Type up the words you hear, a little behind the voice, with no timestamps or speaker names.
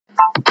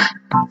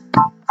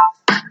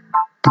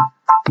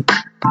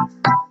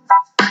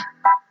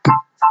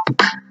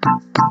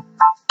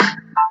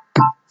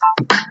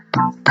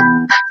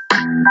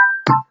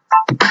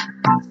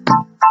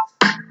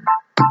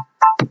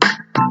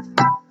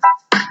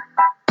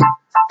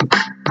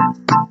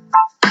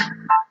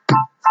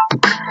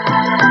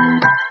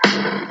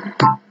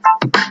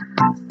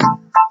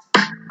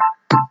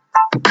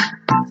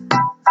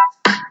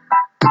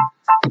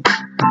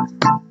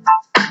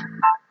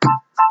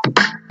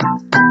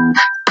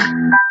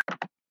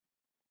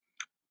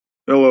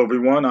Hello,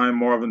 everyone. I'm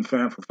Marvin,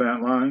 Fant for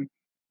Fantline,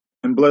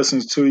 and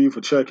blessings to you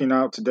for checking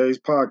out today's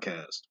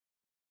podcast.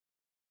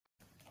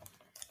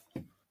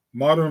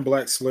 Modern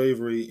black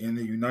slavery in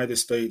the United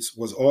States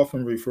was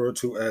often referred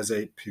to as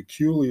a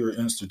peculiar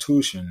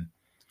institution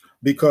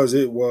because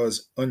it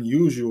was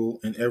unusual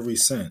in every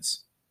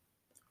sense.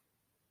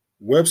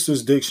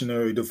 Webster's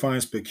dictionary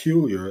defines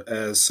peculiar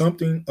as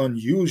something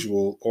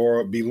unusual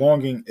or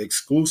belonging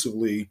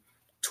exclusively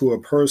to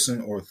a person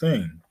or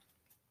thing.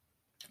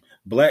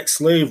 Black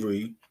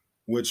slavery,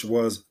 which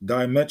was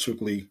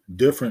diametrically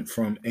different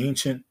from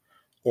ancient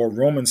or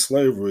Roman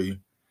slavery,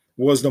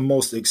 was the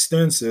most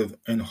extensive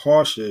and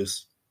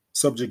harshest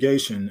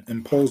subjugation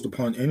imposed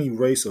upon any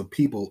race of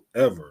people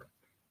ever.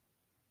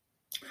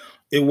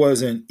 It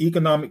was an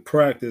economic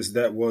practice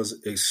that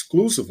was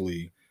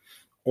exclusively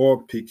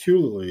or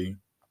peculiarly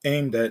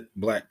aimed at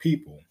Black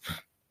people.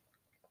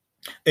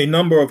 A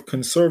number of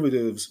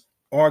conservatives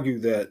argue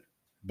that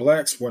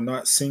Blacks were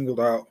not singled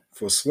out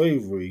for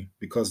slavery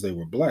because they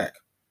were Black.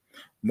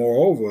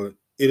 Moreover,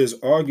 it is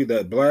argued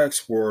that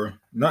Blacks were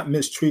not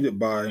mistreated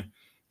by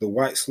the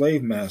white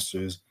slave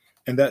masters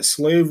and that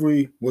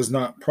slavery was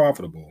not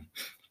profitable,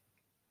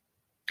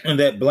 and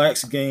that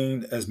Blacks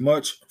gained as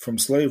much from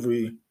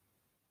slavery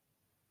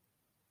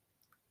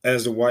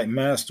as the white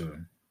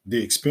master,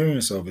 the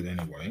experience of it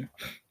anyway.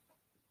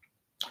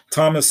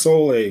 Thomas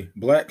Sowell, a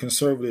Black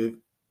conservative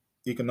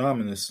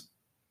economist,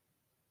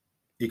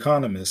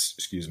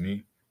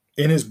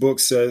 in his book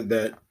said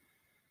that,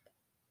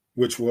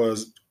 which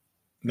was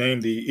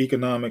named The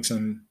Economics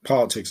and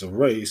Politics of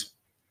Race,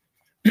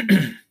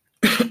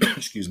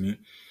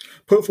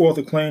 put forth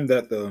a claim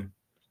that the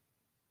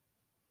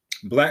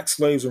Black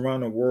slaves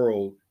around the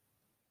world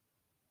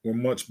were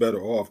much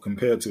better off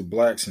compared to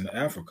Blacks in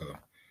Africa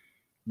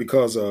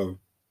because of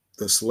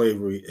the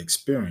slavery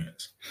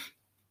experience.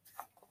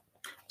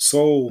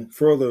 Sowell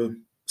further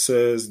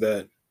says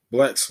that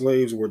Black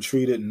slaves were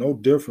treated no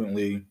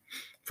differently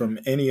from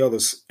any other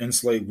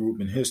enslaved group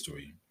in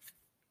history.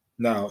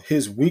 Now,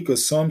 his weak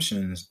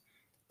assumptions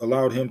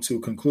allowed him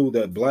to conclude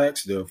that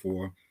Blacks,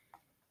 therefore,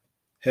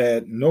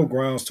 had no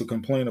grounds to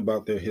complain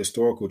about their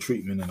historical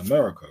treatment in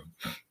America.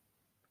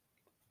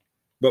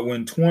 But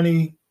when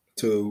 20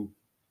 to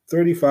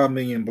 35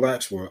 million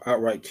Blacks were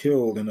outright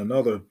killed and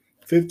another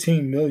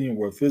 15 million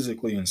were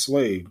physically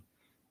enslaved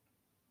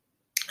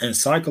and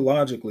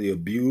psychologically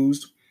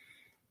abused,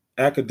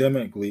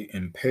 academically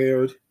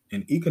impaired,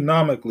 and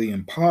economically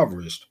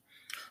impoverished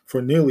for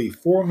nearly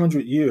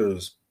 400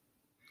 years,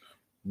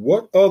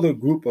 what other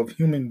group of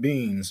human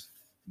beings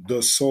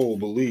does Sowell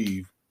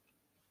believe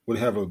would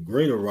have a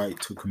greater right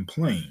to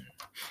complain?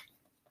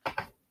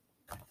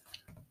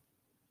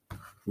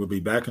 We'll be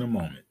back in a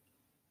moment.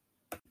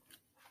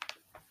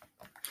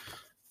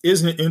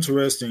 Isn't it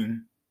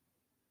interesting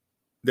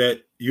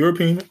that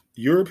European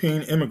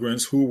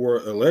immigrants who were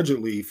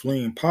allegedly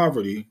fleeing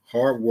poverty,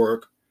 hard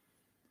work,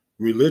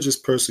 religious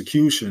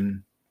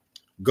persecution,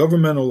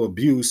 governmental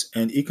abuse,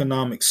 and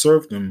economic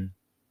serfdom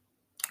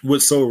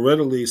would so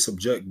readily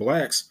subject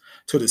Blacks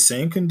to the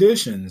same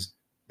conditions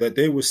that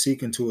they were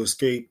seeking to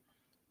escape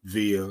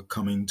via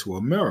coming to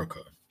America?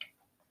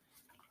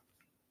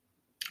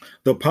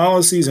 The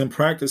policies and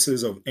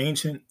practices of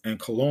ancient and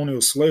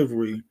colonial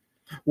slavery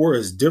were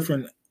as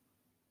different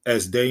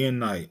as day and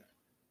night.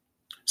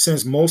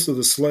 Since most of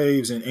the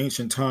slaves in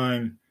ancient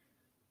time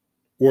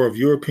were of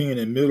European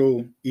and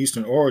Middle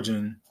Eastern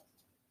origin,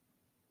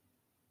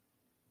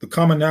 the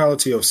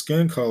commonality of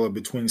skin color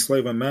between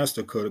slave and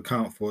master could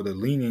account for the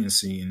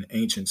leniency in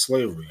ancient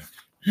slavery.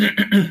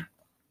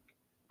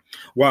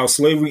 While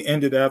slavery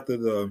ended after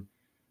the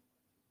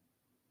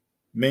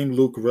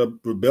Mamluk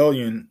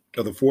rebellion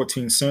of the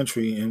 14th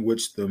century, in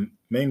which the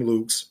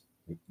Mamluks,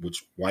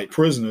 which white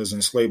prisoners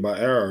enslaved by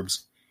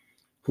Arabs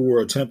who were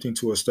attempting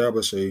to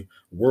establish a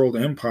world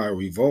empire,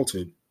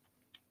 revolted,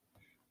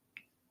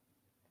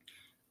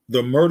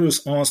 the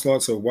murderous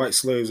onslaughts of white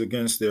slaves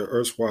against their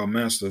erstwhile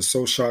masters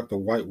so shocked the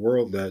white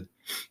world that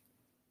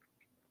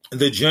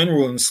the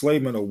general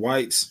enslavement of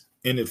whites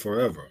ended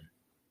forever.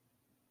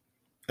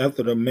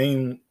 After the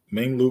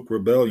Mamluk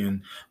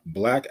rebellion,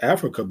 Black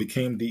Africa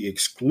became the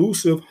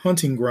exclusive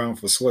hunting ground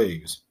for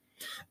slaves.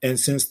 And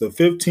since the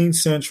 15th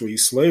century,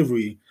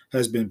 slavery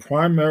has been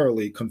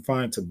primarily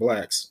confined to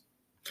Blacks,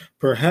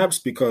 perhaps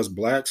because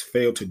Blacks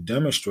failed to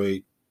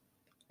demonstrate,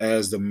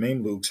 as the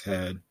Mamluks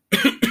had,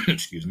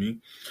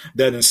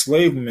 that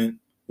enslavement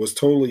was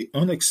totally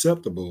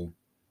unacceptable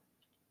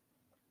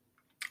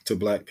to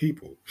Black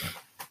people.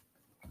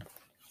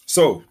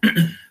 So,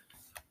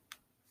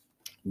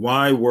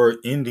 Why were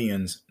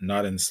Indians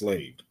not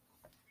enslaved?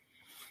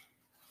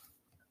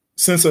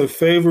 Since a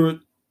favorite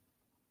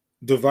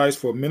device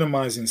for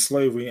minimizing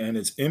slavery and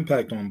its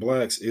impact on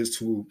blacks is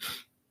to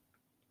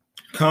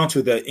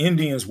counter that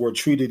Indians were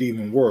treated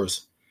even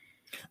worse,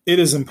 it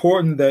is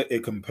important that a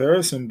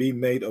comparison be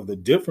made of the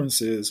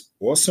differences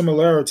or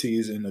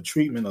similarities in the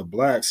treatment of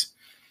blacks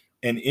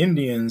and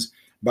Indians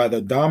by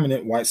the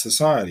dominant white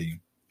society.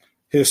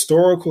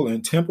 Historical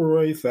and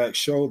temporary facts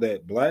show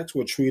that blacks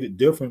were treated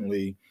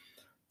differently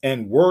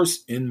and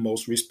worse in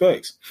most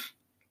respects.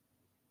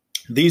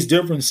 These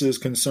differences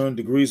concern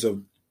degrees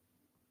of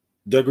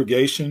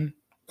degradation,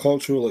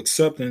 cultural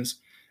acceptance,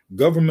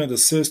 government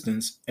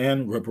assistance,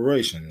 and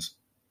reparations.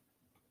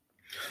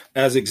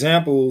 As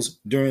examples,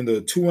 during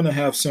the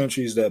 2.5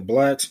 centuries that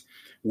blacks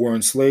were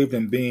enslaved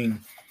and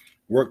being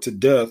worked to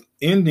death,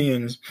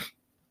 Indians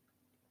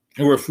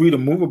were free to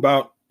move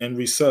about and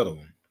resettle.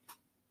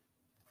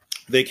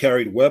 They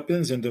carried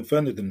weapons and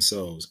defended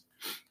themselves.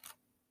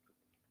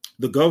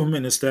 The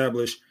government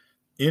established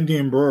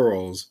Indian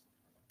bureaus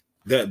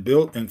that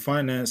built and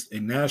financed a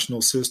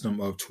national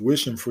system of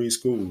tuition free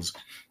schools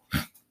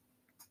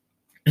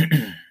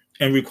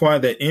and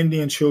required that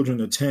Indian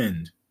children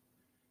attend.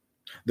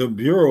 The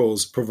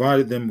bureaus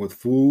provided them with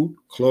food,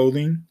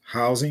 clothing,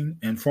 housing,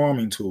 and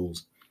farming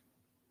tools.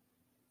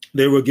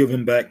 They were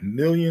given back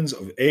millions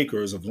of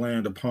acres of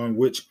land upon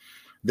which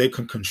they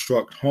could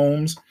construct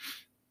homes,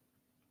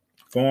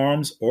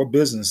 farms, or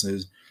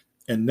businesses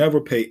and never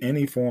pay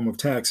any form of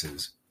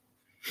taxes.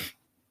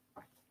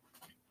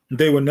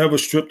 They were never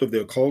stripped of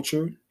their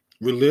culture,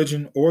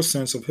 religion, or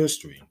sense of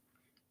history.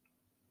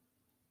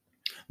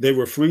 They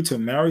were free to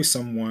marry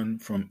someone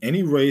from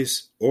any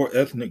race or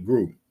ethnic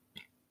group.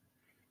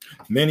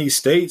 Many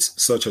states,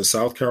 such as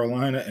South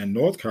Carolina and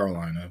North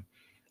Carolina,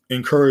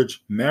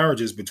 encourage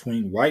marriages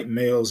between white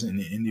males and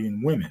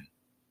Indian women.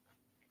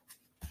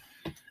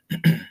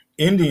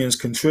 Indians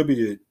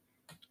contributed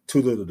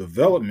to the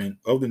development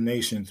of the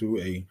nation through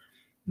a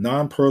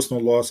non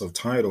personal loss of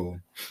title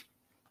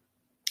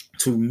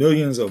to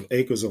millions of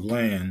acres of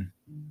land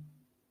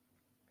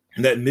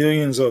that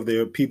millions of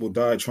their people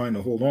died trying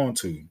to hold on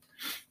to.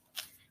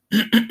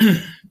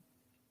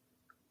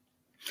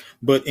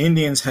 But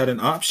Indians had an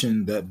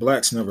option that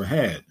blacks never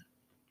had.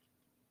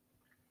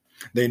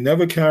 They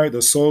never carried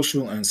the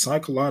social and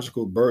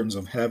psychological burdens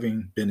of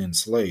having been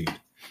enslaved.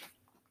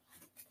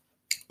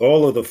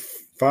 All of the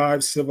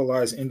 5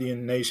 civilized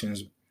Indian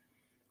nations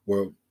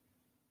were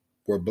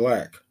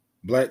black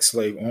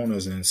slave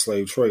owners and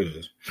slave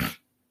traders.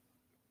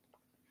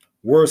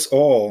 Worse,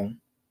 all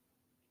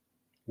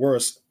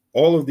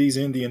of these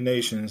Indian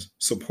nations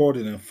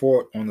supported and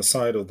fought on the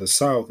side of the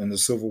South in the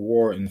Civil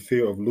War in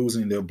fear of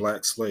losing their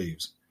black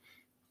slaves.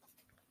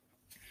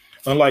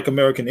 Unlike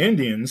American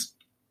Indians,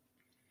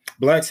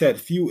 blacks had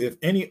few, if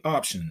any,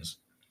 options.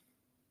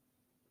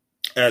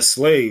 As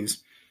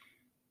slaves,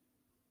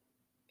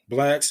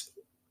 blacks'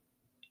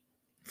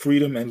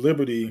 freedom and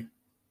liberty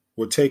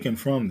were taken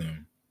from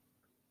them.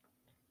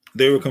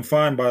 They were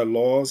confined by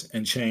laws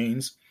and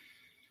chains,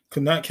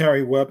 could not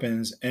carry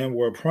weapons, and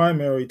were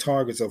primary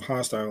targets of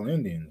hostile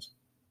Indians.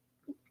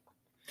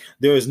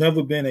 There has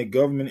never been a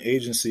government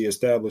agency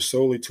established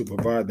solely to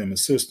provide them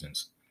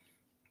assistance.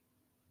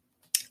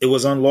 It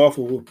was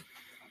unlawful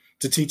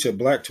to teach a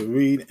black to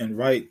read and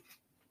write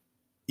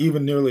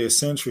even nearly a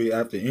century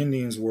after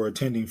Indians were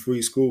attending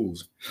free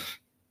schools.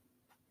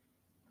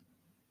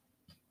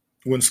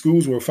 When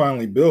schools were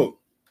finally built,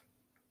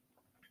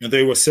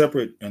 they were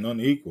separate and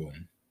unequal.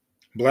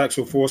 Blacks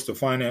were forced to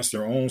finance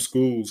their own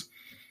schools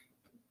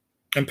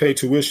and pay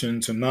tuition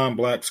to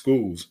non-black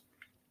schools.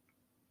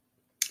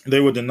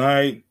 They were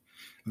denied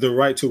the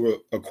right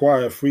to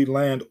acquire free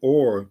land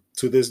or,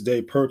 to this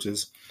day,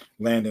 purchase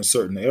land in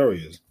certain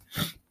areas.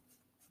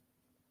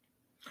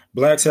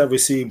 Blacks have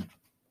received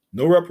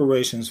no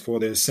reparations for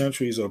their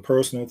centuries of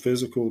personal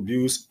physical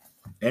abuse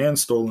and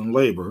stolen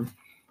labor.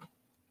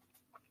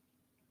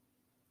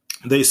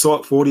 They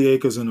sought 40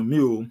 acres and a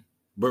mule,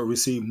 but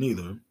received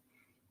neither.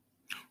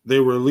 They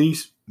were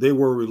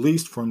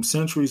released from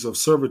centuries of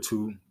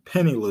servitude,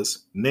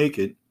 penniless,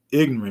 naked,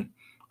 ignorant,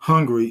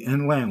 hungry,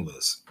 and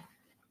landless.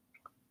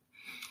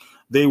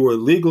 They were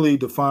legally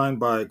defined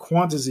by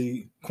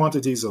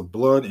quantities of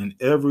blood, and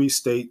every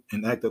state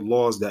enacted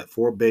laws that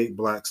forbade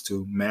blacks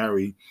to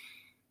marry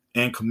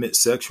and commit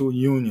sexual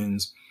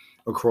unions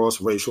across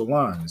racial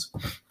lines.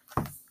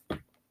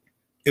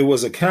 It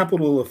was a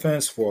capital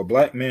offense for a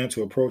black man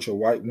to approach a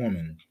white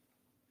woman.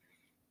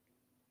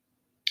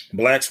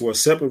 Blacks were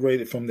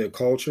separated from their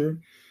culture,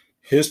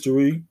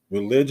 history,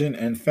 religion,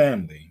 and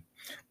family.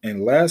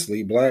 And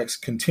lastly, blacks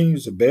continue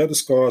to bear the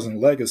scars and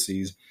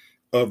legacies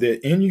of their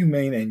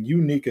inhumane and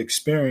unique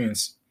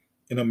experience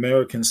in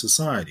American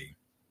society.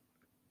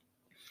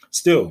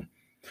 Still,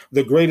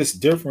 the greatest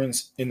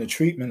difference in the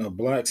treatment of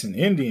blacks and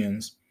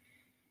Indians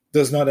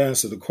does not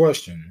answer the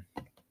question,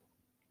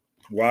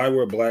 why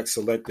were blacks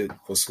selected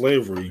for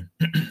slavery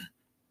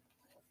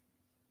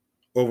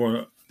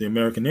over the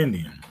American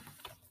Indian?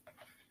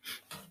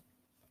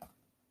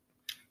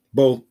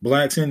 Both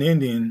blacks and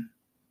Indians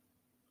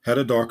had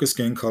a darker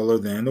skin color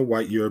than the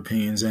white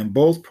Europeans, and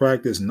both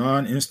practiced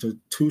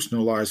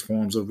non-institutionalized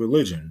forms of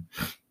religion,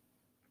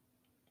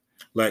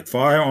 lacked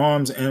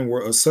firearms, and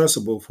were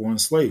accessible for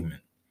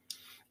enslavement.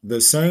 The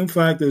same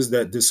factors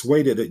that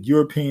dissuaded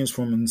Europeans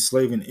from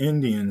enslaving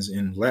Indians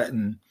in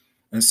Latin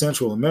and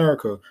Central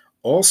America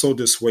also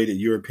dissuaded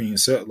European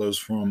settlers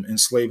from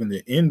enslaving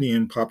the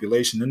Indian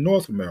population in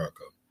North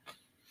America.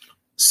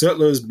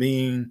 Settlers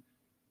being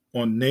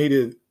on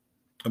Native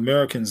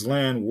Americans'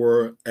 land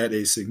were at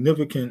a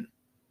significant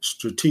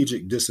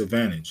strategic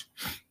disadvantage.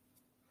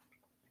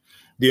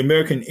 The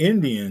American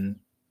Indians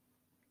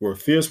were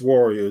fierce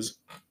warriors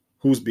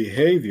whose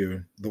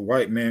behavior the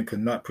white man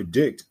could not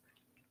predict,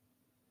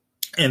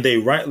 and they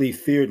rightly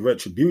feared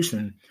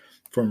retribution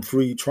from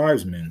free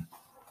tribesmen.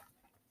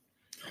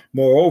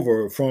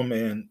 Moreover, from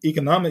an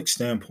economic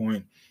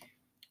standpoint,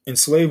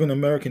 enslaving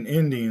American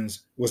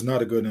Indians was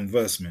not a good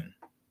investment.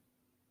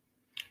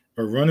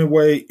 A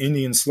runaway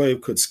Indian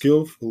slave could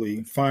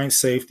skillfully find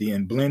safety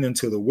and blend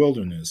into the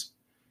wilderness.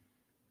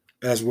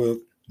 As with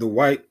the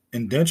white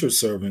indentured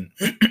servant,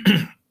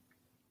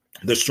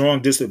 the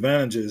strong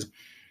disadvantages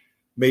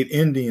made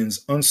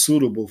Indians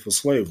unsuitable for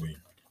slavery.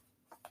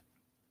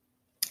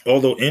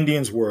 Although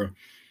Indians were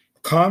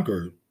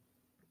conquered,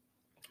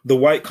 the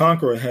white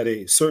conqueror had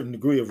a certain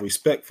degree of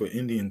respect for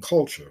Indian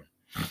culture.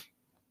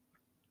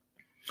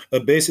 A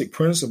basic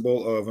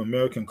principle of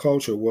American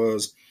culture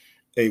was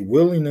a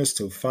willingness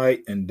to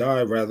fight and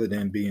die rather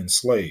than be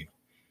enslaved.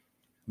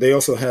 They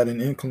also had an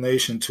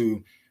inclination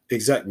to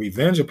exact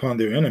revenge upon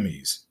their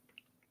enemies.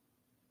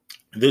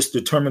 This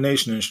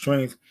determination and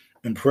strength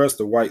impressed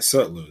the white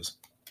settlers.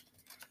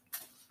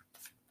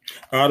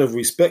 Out of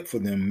respect for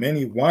them,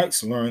 many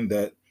whites learned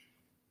that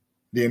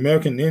the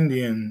American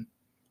Indian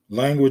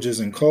languages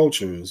and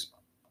cultures,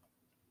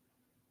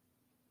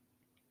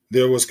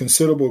 there was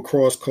considerable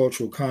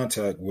cross-cultural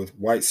contact with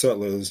white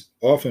settlers,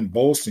 often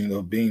boasting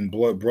of being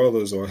blood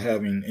brothers or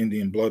having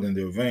Indian blood in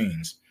their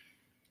veins.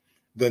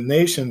 The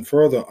nation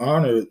further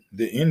honored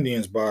the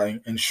Indians by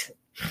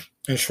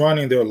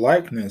enshrining their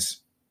likeness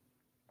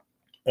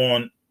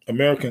on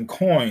American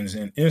coins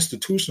and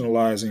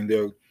institutionalizing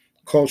their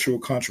cultural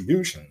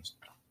contributions.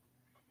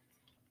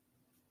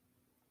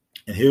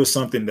 And here's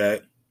something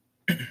that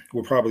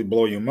will probably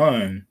blow your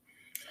mind.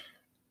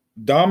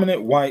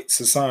 Dominant white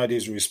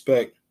society's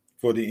respect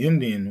for the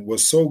Indian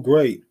was so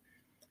great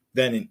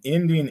that an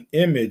Indian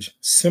image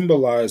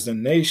symbolized the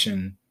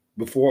nation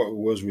before it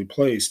was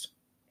replaced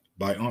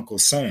by Uncle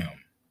Sam.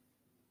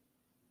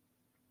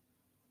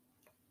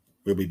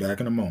 We'll be back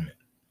in a moment.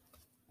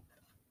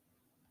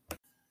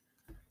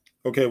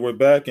 Okay, we're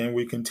back and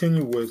we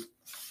continue with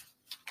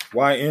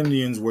why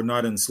Indians were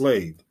not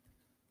enslaved.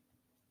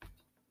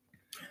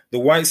 The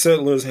white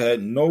settlers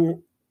had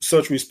no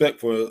such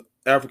respect for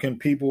African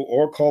people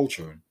or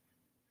culture.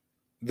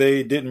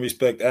 They didn't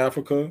respect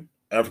Africa,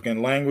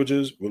 African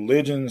languages,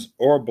 religions,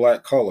 or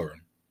black color.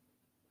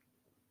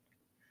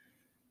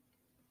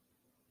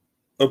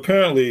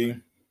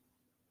 Apparently,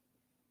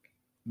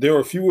 there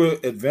were fewer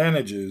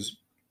advantages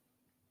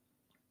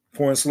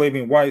for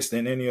enslaving whites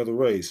than any other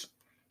race.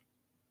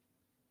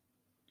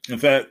 In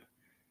fact,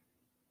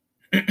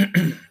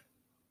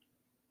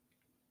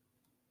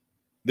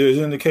 there's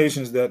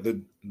indications that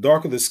the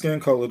darker the skin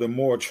color, the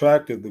more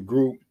attractive the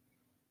group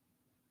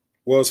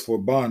was for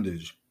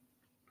bondage.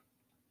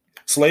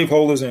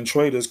 Slaveholders and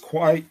traders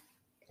quite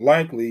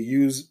likely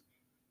used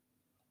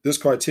this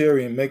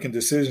criteria in making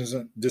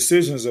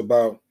decisions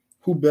about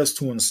who best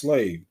to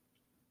enslave.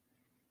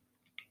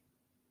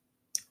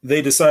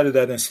 They decided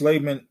that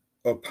enslavement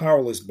of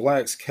powerless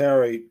blacks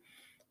carried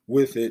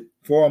with it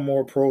far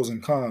more pros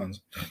and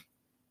cons.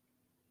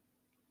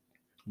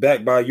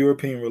 Backed by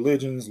European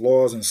religions,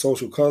 laws, and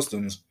social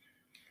customs,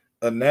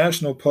 a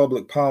national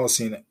public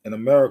policy in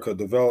America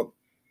developed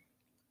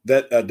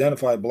that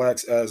identified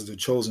blacks as the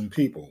chosen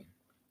people.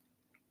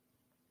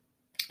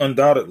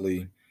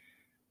 Undoubtedly,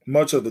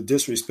 much of the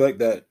disrespect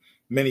that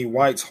many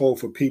whites hold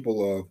for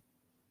people of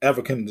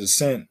African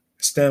descent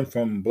stem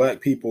from black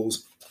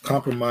people's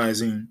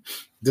compromising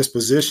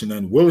disposition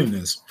and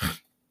willingness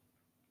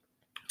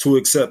to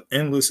accept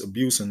endless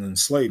abuse and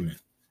enslavement.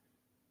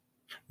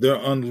 Their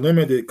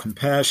unlimited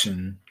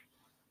compassion,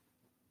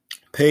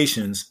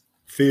 patience,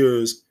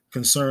 fears,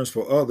 concerns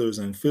for others,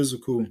 and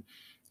physical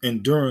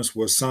endurance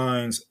were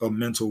signs of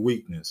mental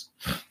weakness.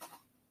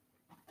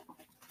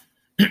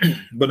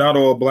 But not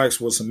all blacks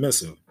were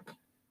submissive.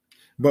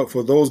 But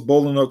for those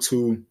bold enough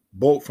to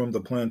bolt from the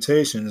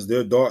plantations,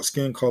 their dark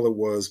skin color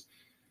was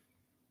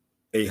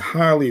a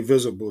highly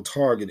visible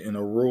target in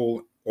a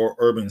rural or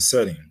urban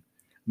setting,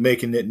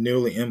 making it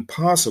nearly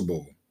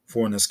impossible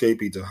for an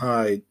escapee to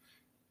hide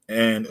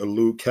and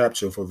elude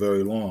capture for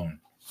very long.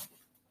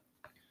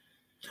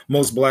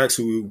 Most blacks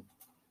who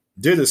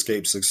did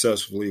escape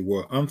successfully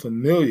were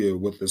unfamiliar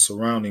with the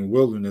surrounding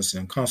wilderness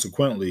and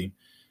consequently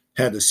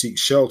had to seek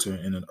shelter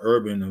in an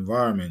urban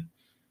environment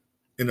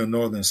in the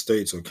northern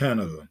states or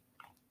Canada.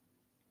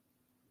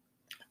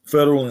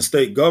 Federal and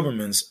state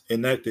governments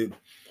enacted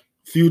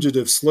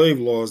fugitive slave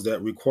laws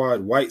that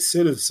required white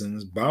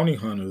citizens, bounty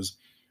hunters,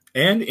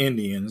 and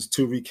Indians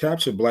to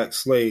recapture black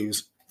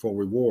slaves for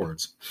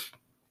rewards.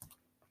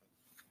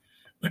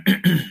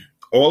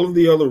 All of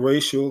the other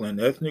racial and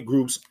ethnic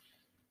groups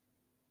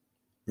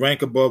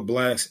rank above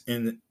blacks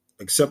in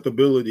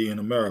acceptability in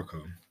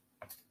America.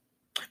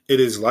 It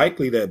is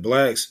likely that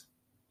blacks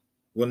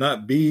will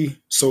not be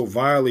so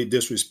vilely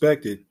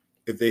disrespected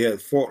if they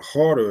had fought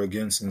harder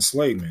against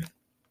enslavement.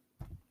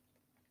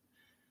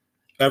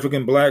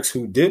 African blacks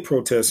who did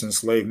protest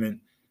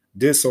enslavement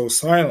did so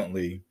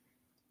silently,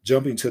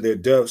 jumping to their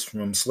deaths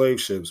from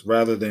slave ships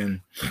rather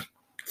than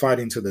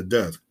fighting to the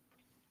death.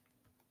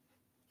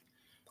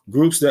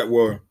 Groups that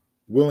were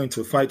willing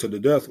to fight to the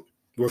death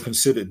were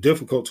considered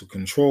difficult to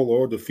control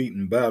or defeat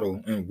in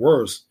battle, and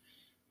worse,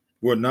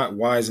 were not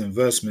wise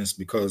investments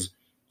because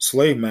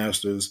slave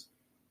masters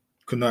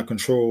could not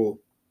control,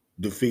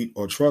 defeat,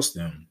 or trust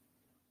them.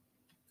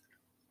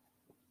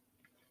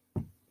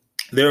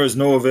 There is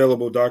no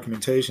available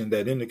documentation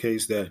that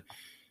indicates that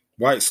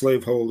white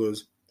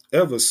slaveholders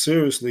ever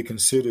seriously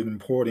considered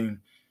importing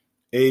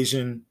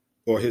Asian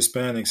or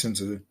Hispanics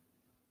into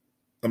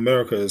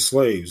America as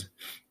slaves.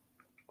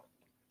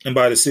 And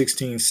by the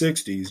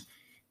 1660s,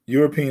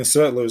 European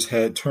settlers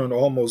had turned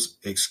almost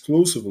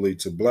exclusively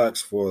to blacks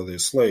for their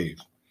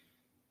slaves.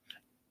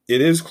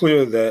 It is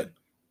clear that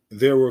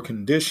there were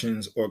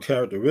conditions or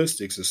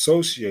characteristics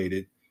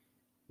associated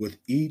with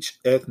each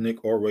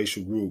ethnic or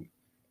racial group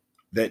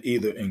that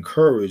either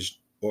encouraged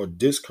or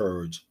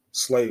discouraged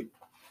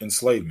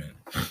enslavement.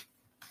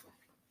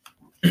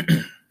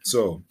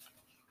 So,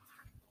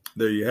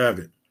 there you have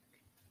it.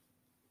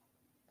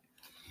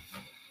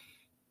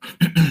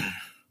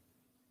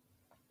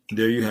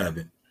 There you have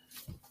it.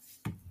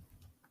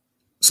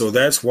 So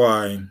that's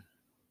why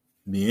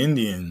the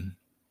Indian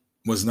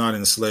was not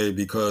enslaved,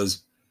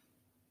 because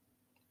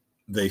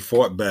they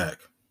fought back.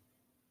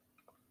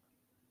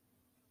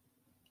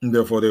 And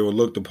therefore, they were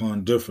looked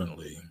upon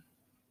differently.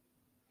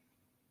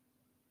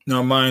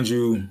 Now, mind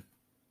you,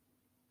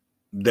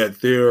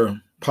 that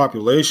their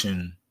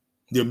population,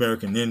 the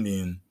American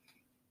Indian,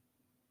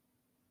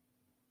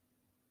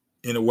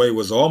 in a way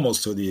was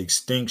almost to the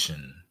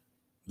extinction,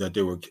 that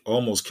they were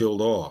almost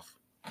killed off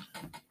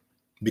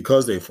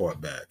because they fought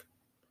back.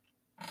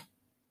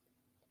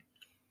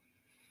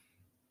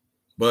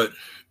 But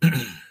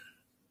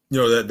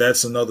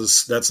that's another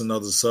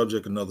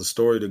subject, another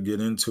story to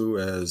get into.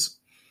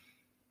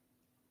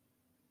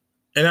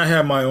 And I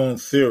have my own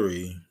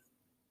theory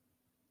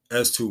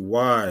as to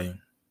why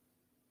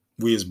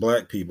we as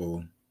black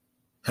people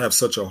have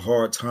such a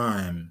hard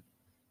time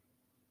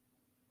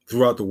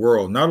throughout the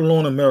world, not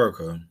alone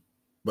America,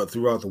 but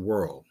throughout the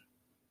world.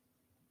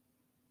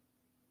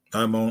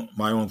 I have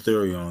my own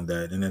theory on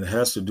that, and it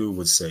has to do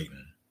with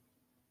Satan.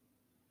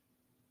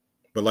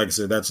 But like I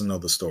said, that's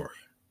another story.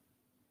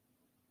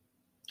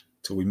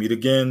 Till we meet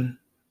again,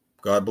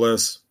 God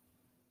bless.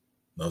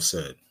 Enough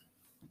said.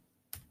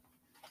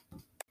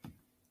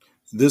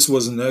 This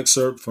was an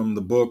excerpt from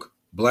the book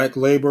Black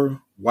Labor,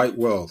 White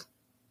Wealth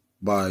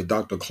by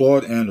Dr.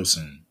 Claude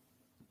Anderson.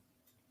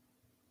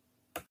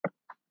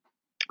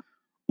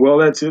 Well,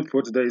 that's it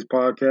for today's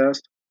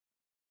podcast.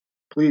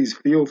 Please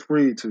feel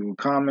free to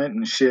comment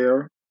and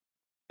share.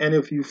 And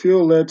if you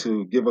feel led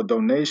to give a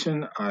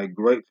donation, I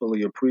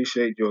gratefully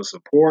appreciate your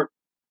support.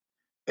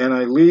 And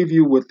I leave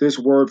you with this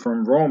word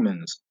from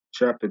Romans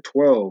chapter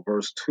 12,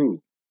 verse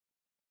 2.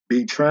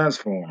 Be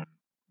transformed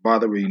by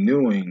the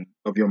renewing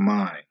of your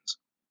minds.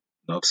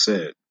 Enough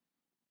said.